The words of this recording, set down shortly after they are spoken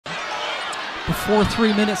before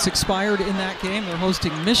 3 minutes expired in that game. They're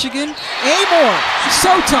hosting Michigan. Amor,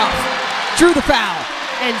 so tough, drew the foul.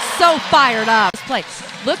 And so fired up. Play.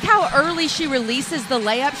 Look how early she releases the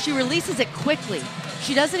layup. She releases it quickly.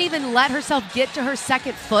 She doesn't even let herself get to her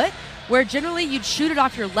second foot, where generally you'd shoot it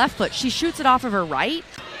off your left foot. She shoots it off of her right.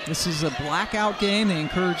 This is a blackout game. They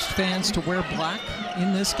encouraged fans to wear black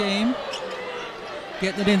in this game.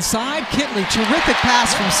 Getting it inside, Kitley, terrific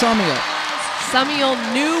pass from Sumiel. Sumiel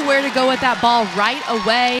knew where to go with that ball right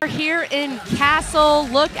away. Here in Castle,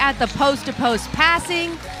 look at the post-to-post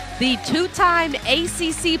passing. The two-time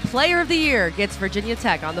ACC Player of the Year gets Virginia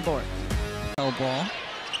Tech on the board. Ball.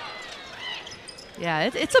 Yeah,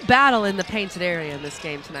 it's a battle in the painted area in this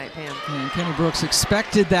game tonight, Pam. And Kenny Brooks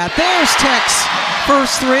expected that. There's Tech's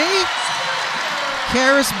first three.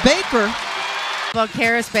 Karis Baker. Well,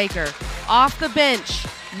 Karis Baker off the bench.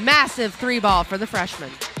 Massive three ball for the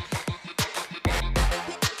freshman.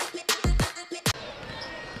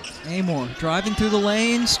 Amor driving through the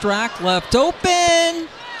lane. Strack left open.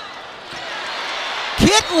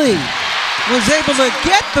 Kitley was able to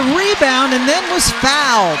get the rebound and then was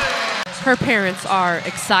fouled. Her parents are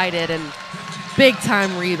excited, and big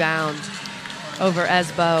time rebound over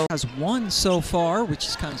Esbo. Has one so far, which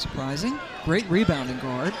is kind of surprising. Great rebounding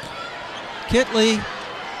guard. Kitley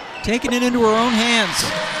taking it into her own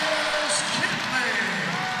hands.